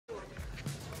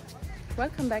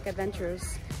Welcome back,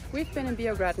 adventurers. We've been in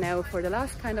Biograd now for the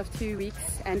last kind of 2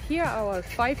 weeks, and here are our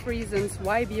 5 reasons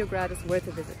why Biograd is worth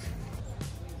a visit.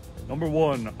 Number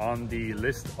 1 on the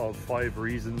list of 5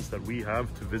 reasons that we have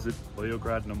to visit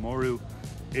Biograd na Moru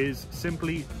is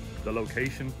simply the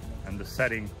location and the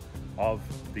setting of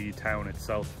the town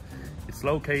itself. It's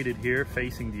located here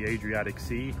facing the Adriatic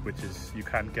Sea, which is, you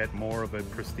can't get more of a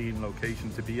pristine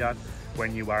location to be at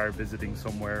when you are visiting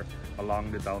somewhere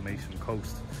along the Dalmatian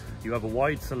coast. You have a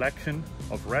wide selection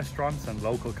of restaurants and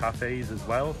local cafes as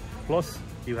well. Plus,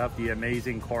 you have the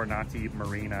amazing Kornati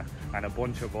Marina and a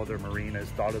bunch of other marinas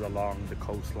dotted along the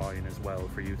coastline as well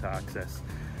for you to access.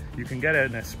 You can get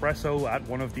an espresso at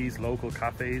one of these local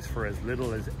cafes for as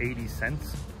little as 80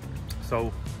 cents.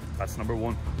 So that's number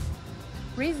 1.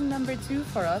 Reason number 2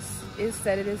 for us is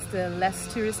that it is the less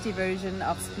touristy version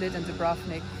of Split and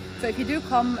Dubrovnik. So if you do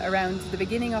come around the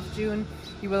beginning of June,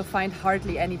 you will find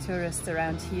hardly any tourists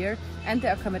around here, and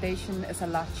the accommodation is a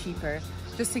lot cheaper.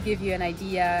 Just to give you an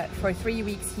idea, for 3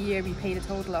 weeks here we paid a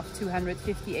total of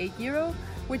 €258,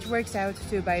 which works out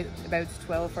to about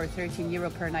 12 or 13 euro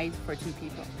per night for 2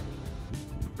 people.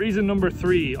 Reason number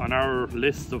 3 on our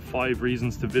list of 5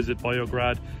 reasons to visit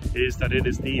Biograd is that it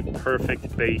is the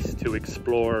perfect base to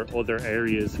explore other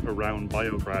areas around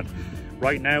Biograd.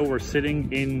 Right now we're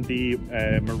sitting in the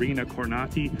Marina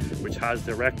Kornati, which has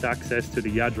direct access to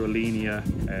the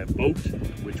Jadrolinija boat,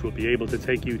 which will be able to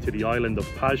take you to the island of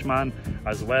Pasman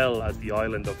as well as the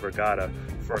island of Biograd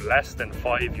for less than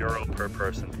 €5 per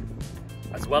person.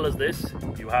 As well as this,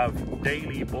 you have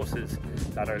daily buses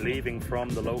that are leaving from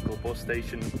the local bus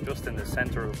station just in the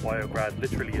center of Biograd,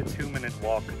 literally a 2-minute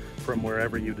walk from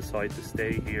wherever you decide to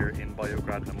stay here in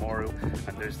Biograd na Moru.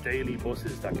 And there's daily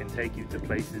buses that can take you to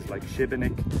places like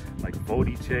Sibenik, like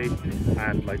Vodice,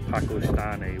 and like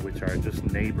Pakostane, which are just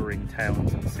neighboring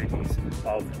towns and cities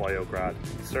of Biograd.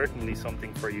 Certainly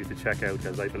something for you to check out,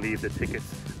 as I believe the tickets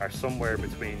are somewhere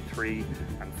between €3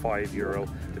 and €5,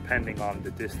 depending on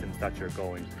the distance that you're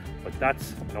going. But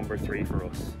that's number 3 for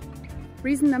us.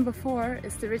 Reason number 4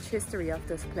 is the rich history of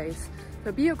this place.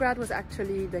 So Biograd was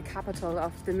actually the capital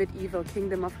of the medieval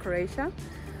kingdom of Croatia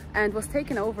and was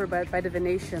taken over by the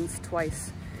Venetians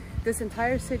twice. This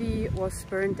entire city was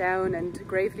burned down and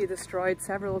gravely destroyed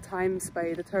several times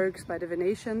by the Turks, by the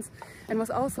Venetians, and was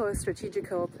also a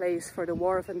strategical place for the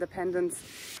War of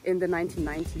Independence in the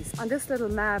 1990s. On this little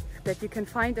map that you can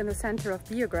find in the center of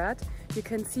Biograd, you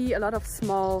can see a lot of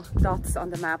small dots on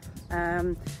the map,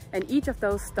 and each of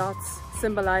those dots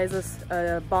symbolizes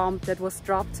a bomb that was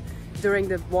dropped during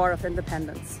the War of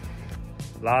Independence.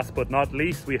 Last but not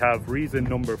least, we have reason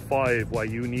number 5 why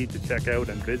you need to check out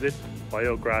and visit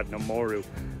Biograd na Moru,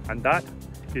 and that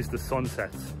is the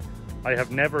sunsets. I have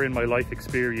never in my life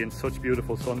experienced such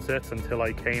beautiful sunsets until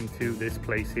I came to this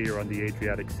place here on the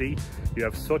Adriatic Sea. You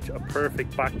have such a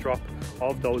perfect backdrop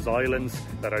of those islands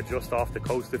that are just off the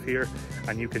coast of here,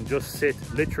 and you can just sit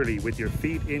literally with your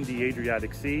feet in the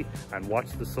Adriatic Sea and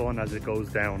watch the sun as it goes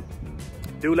down.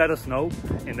 Do let us know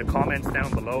in the comments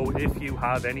down below if you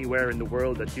have anywhere in the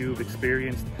world that you've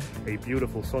experienced a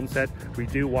beautiful sunset. We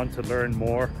do want to learn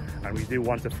more, and we do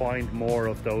want to find more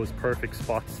of those perfect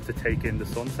spots to take in the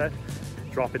sunset.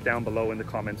 Drop it down below in the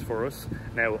comments for us.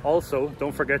 Now also,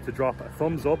 don't forget to drop a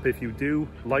thumbs up if you do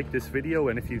like this video,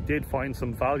 and if you did find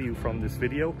some value from this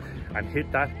video, and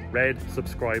hit that red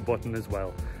subscribe button as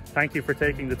well. Thank you for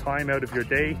taking the time out of your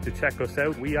day to check us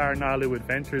out. We are Nalu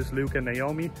Adventures, Luke and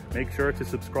Naomi. Make sure to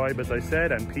subscribe as I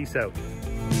said, and peace out.